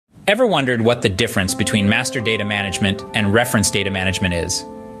Ever wondered what the difference between master data management and reference data management is?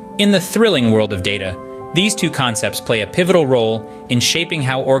 In the thrilling world of data, these two concepts play a pivotal role in shaping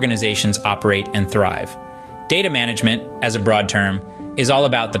how organizations operate and thrive. Data management, as a broad term, is all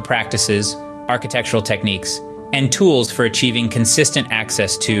about the practices, architectural techniques, and tools for achieving consistent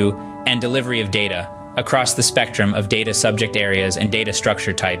access to and delivery of data across the spectrum of data subject areas and data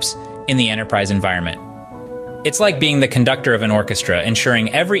structure types in the enterprise environment. It's like being the conductor of an orchestra,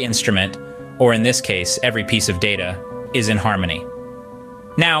 ensuring every instrument, or in this case, every piece of data, is in harmony.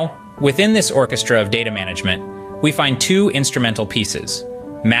 Now, within this orchestra of data management, we find two instrumental pieces: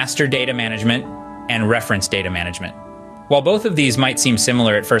 master data management and reference data management. While both of these might seem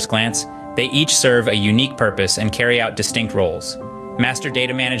similar at first glance, they each serve a unique purpose and carry out distinct roles. Master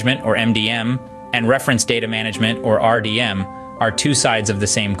data management, or MDM, and reference data management, or RDM, are two sides of the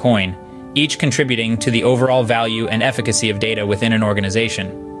same coin, each contributing to the overall value and efficacy of data within an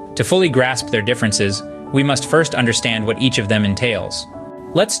organization. To fully grasp their differences, we must first understand what each of them entails.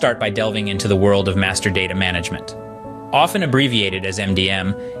 Let's start by delving into the world of master data management. Often abbreviated as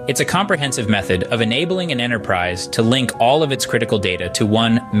MDM, it's a comprehensive method of enabling an enterprise to link all of its critical data to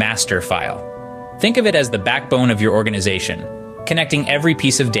one master file. Think of it as the backbone of your organization, connecting every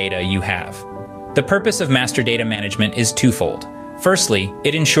piece of data you have. The purpose of master data management is twofold. Firstly,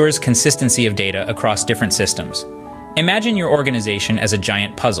 it ensures consistency of data across different systems. Imagine your organization as a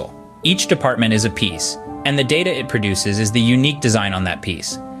giant puzzle. Each department is a piece, and the data it produces is the unique design on that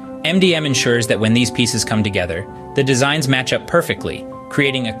piece. MDM ensures that when these pieces come together, the designs match up perfectly,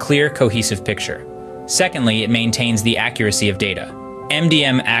 creating a clear, cohesive picture. Secondly, it maintains the accuracy of data.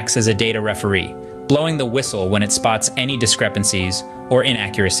 MDM acts as a data referee, blowing the whistle when it spots any discrepancies or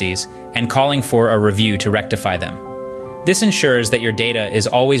inaccuracies, and calling for a review to rectify them. This ensures that your data is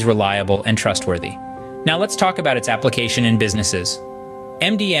always reliable and trustworthy. Now let's talk about its application in businesses.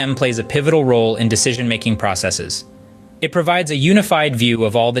 MDM plays a pivotal role in decision-making processes. It provides a unified view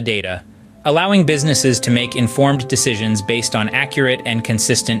of all the data, allowing businesses to make informed decisions based on accurate and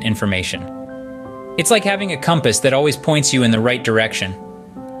consistent information. It's like having a compass that always points you in the right direction.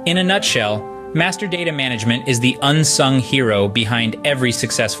 In a nutshell, master data management is the unsung hero behind every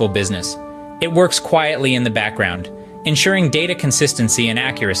successful business. It works quietly in the background, ensuring data consistency and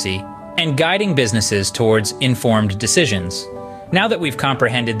accuracy, and guiding businesses towards informed decisions. Now that we've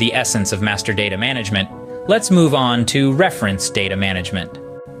comprehended the essence of master data management, let's move on to reference data management.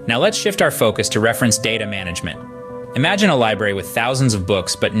 Now let's shift our focus to reference data management. Imagine a library with thousands of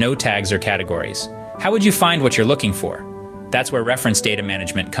books but no tags or categories. How would you find what you're looking for? That's where reference data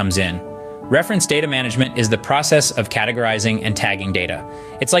management comes in. Reference data management is the process of categorizing and tagging data.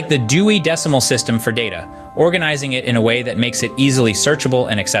 It's like the Dewey Decimal System for data, organizing it in a way that makes it easily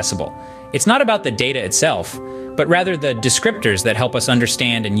searchable and accessible. It's not about the data itself, but rather the descriptors that help us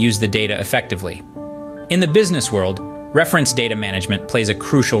understand and use the data effectively. In the business world, reference data management plays a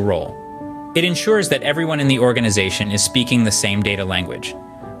crucial role. It ensures that everyone in the organization is speaking the same data language.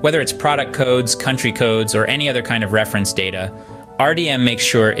 Whether it's product codes, country codes, or any other kind of reference data, RDM makes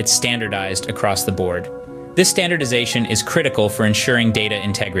sure it's standardized across the board. This standardization is critical for ensuring data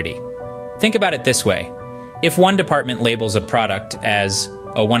integrity. Think about it this way. If one department labels a product as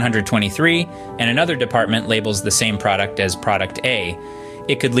a 123 and another department labels the same product as product A,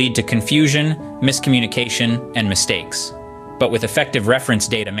 it could lead to confusion, miscommunication, and mistakes. But with effective reference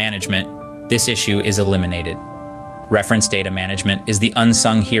data management, this issue is eliminated. Reference data management is the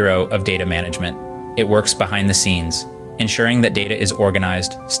unsung hero of data management. It works behind the scenes, ensuring that data is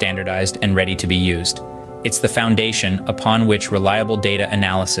organized, standardized, and ready to be used. It's the foundation upon which reliable data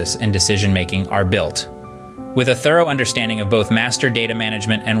analysis and decision-making are built. With a thorough understanding of both master data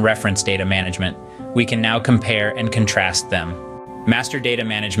management and reference data management, we can now compare and contrast them. Master data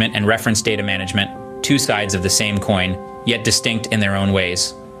management and reference data management, two sides of the same coin, yet distinct in their own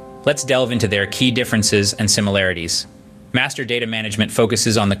ways. Let's delve into their key differences and similarities. Master data management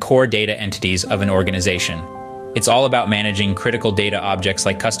focuses on the core data entities of an organization. It's all about managing critical data objects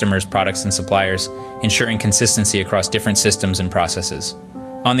like customers, products, and suppliers, ensuring consistency across different systems and processes.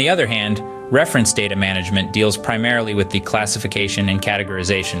 On the other hand, reference data management deals primarily with the classification and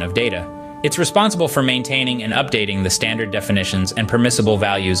categorization of data. It's responsible for maintaining and updating the standard definitions and permissible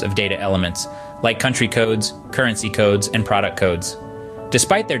values of data elements, like country codes, currency codes, and product codes.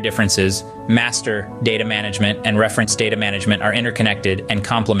 Despite their differences, master data management and reference data management are interconnected and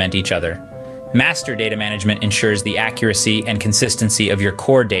complement each other. Master data management ensures the accuracy and consistency of your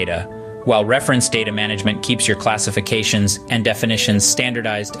core data, while reference data management keeps your classifications and definitions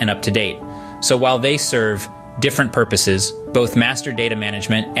standardized and up to date. So while they serve different purposes, both master data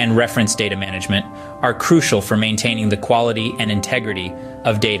management and reference data management are crucial for maintaining the quality and integrity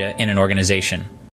of data in an organization.